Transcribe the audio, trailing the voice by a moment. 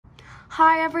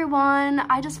Hi everyone,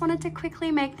 I just wanted to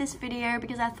quickly make this video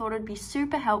because I thought it'd be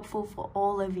super helpful for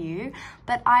all of you,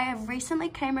 but I have recently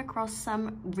came across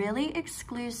some really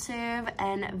exclusive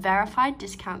and verified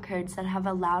discount codes that have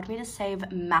allowed me to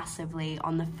save massively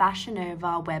on the Fashion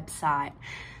Nova website.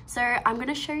 So I'm going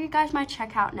to show you guys my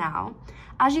checkout now.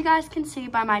 As you guys can see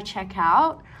by my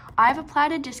checkout, I've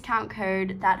applied a discount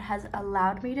code that has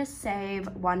allowed me to save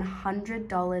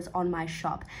 $100 on my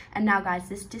shop. And now guys,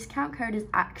 this discount code is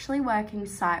actually working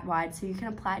site-wide, so you can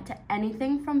apply it to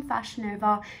anything from Fashion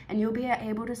Nova and you'll be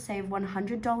able to save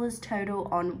 $100 total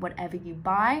on whatever you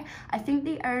buy. I think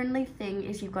the only thing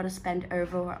is you've got to spend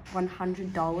over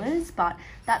 $100, but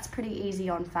that's pretty easy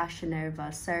on Fashion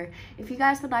Nova. So if you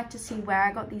guys would like to see where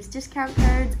I got these discount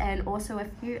codes and also a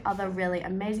few other really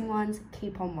amazing ones,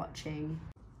 keep on watching.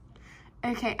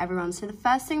 Okay everyone, so the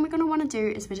first thing we're going to want to do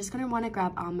is we're just going to want to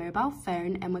grab our mobile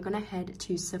phone and we're going to head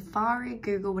to Safari,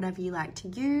 Google, whatever you like to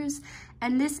use.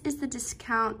 And this is the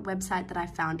discount website that I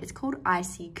found. It's called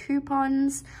IC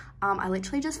Coupons. I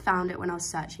literally just found it when I was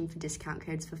searching for discount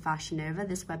codes for Fashion Nova.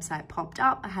 This website popped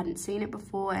up. I hadn't seen it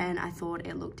before and I thought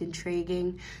it looked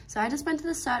intriguing. So I just went to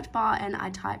the search bar and I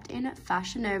typed in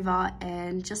Fashion Nova,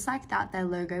 and just like that, their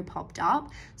logo popped up.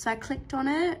 So I clicked on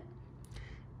it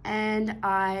and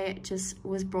I just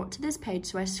was brought to this page.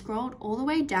 So I scrolled all the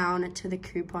way down to the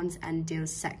coupons and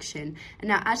deals section. And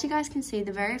now, as you guys can see,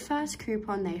 the very first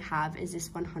coupon they have is this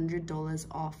 $100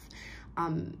 off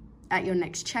at your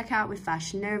next checkout with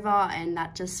Fashion Nova, and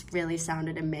that just really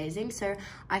sounded amazing. So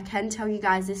I can tell you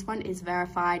guys this one is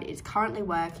verified, it's currently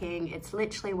working, it's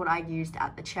literally what I used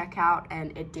at the checkout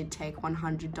and it did take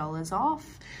 $100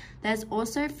 off. There's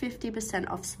also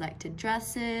 50% off selected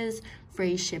dresses,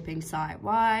 free shipping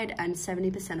site-wide, and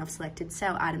 70% off selected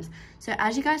sale items. So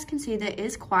as you guys can see, there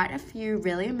is quite a few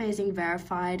really amazing,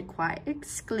 verified, quite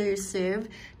exclusive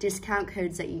discount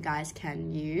codes that you guys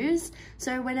can use.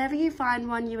 So whenever you find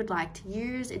one you would like to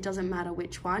use, it doesn't matter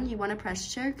which one, you want to press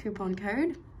show coupon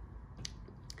code.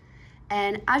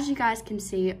 And as you guys can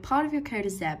see, part of your code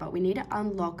is there, but we need to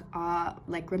unlock our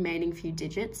remaining few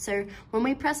digits. So when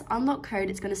we press unlock code,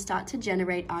 it's going to start to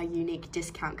generate our unique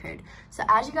discount code. So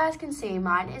as you guys can see,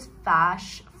 mine is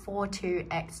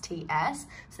FASH42XTS.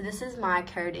 So this is my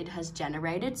code it has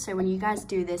generated. So when you guys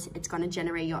do this, it's going to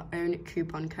generate your own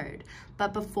coupon code.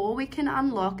 But before we can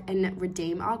unlock and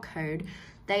redeem our code,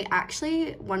 they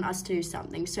actually want us to do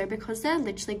something. So because they're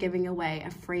literally giving away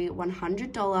a free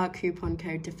 $100 coupon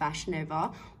code to Fashion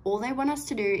Nova, all they want us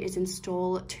to do is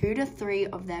install 2 to 3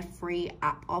 of their free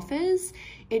app offers.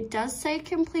 It does say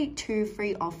complete 2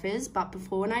 free offers, but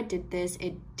before when I did this,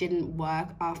 it didn't work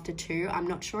after 2. I'm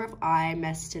not sure if I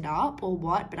messed it up or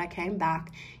what, but I came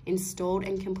back, installed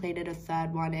and completed a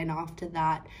 3rd one, and after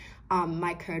that,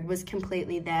 my code was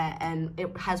completely there and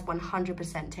it has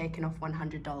 100% taken off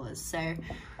 $100. So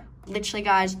literally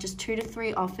guys, just 2 to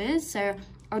 3 offers. So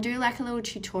I'll do like a little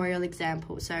tutorial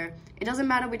example. So it doesn't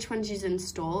matter which ones you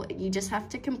install, you just have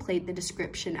to complete the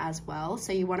description as well.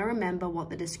 So you want to remember what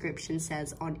the description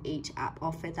says on each app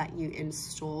offer that you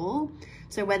install.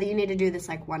 So whether you need to do this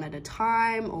like one at a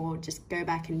time or just go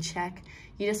back and check,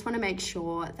 you just want to make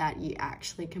sure that you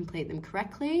actually complete them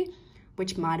correctly,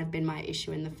 which might have been my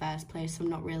issue in the first place. I'm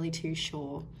not really too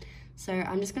sure. So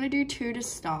I'm just going to do 2 to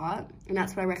start, and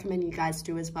that's what I recommend you guys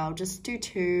do as well. Just do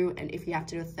 2, and if you have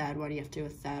to do a 3rd one, you have to do a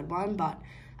 3rd one. But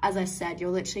as I said, you're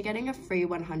literally getting a free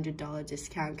 $100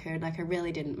 discount code. Like, I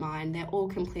really didn't mind. They're all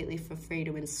completely for free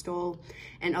to install.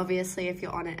 And obviously, if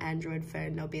you're on an Android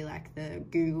phone, they'll be like the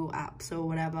Google apps or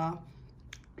whatever.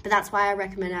 But that's why I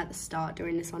recommend at the start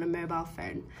doing this on a mobile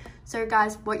phone. So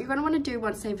guys, what you're going to want to do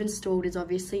once they've installed is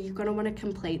obviously you're going to want to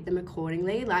complete them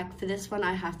accordingly. Like for this one,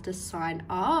 I have to sign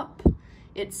up,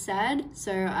 it said.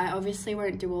 So I obviously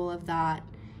won't do all of that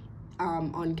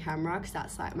on camera because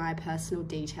that's like my personal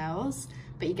details,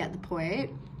 but you get the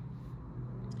point.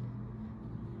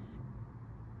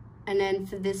 And then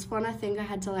for this one, I think I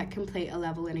had to like complete a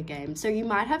level in a game. So you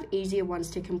might have easier ones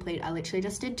to complete. I literally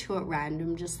just did 2 at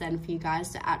random just then for you guys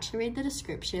to actually read the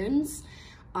descriptions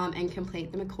and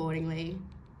complete them accordingly.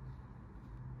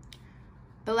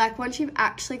 But like once you've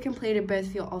actually completed both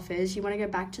of your offers, you want to go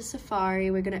back to Safari.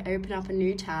 We're going to open up a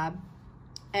new tab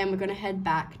and we're going to head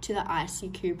back to the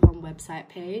IC Coupon website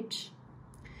page.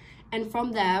 And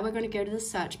from there, we're going to go to the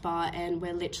search bar and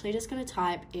we're literally just going to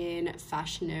type in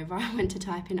Fashion Nova. I went to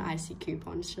type in IC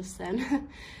Coupons just then.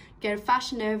 Go to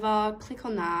Fashion Nova, click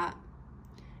on that.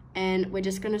 And we're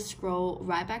just going to scroll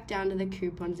right back down to the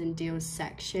coupons and deals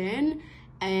section.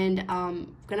 And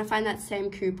I'm going to find that same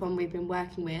coupon we've been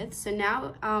working with. So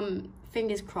now,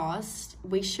 fingers crossed,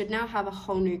 we should now have a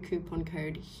whole new coupon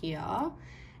code here.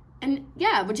 And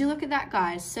yeah, would you look at that,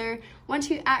 guys? So once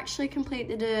you actually complete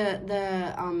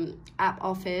the app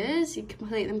offers, you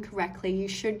complete them correctly, you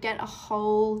should get a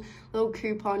whole little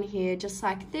coupon here just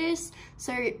like this.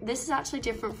 So this is actually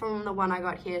different from the one I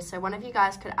got here. So one of you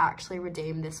guys could actually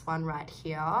redeem this one right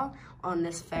here on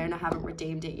this phone. I haven't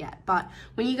redeemed it yet, but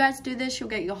when you guys do this, you'll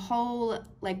get your whole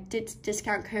like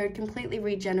discount code completely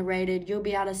regenerated. You'll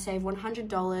be able to save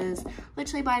 $100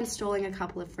 literally by installing a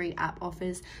couple of free app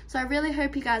offers. So I really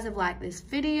hope you guys have liked this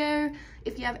video.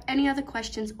 If you have any other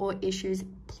questions or issues,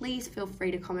 please feel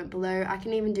free to comment below. I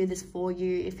can even do this for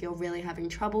you if you're really having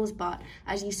troubles, but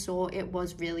as you saw, it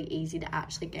was really easy to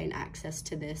actually gain access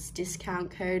to this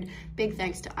discount code. Big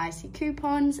thanks to Icy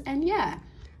Coupons, and yeah,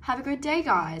 have a good day,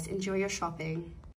 guys. Enjoy your shopping.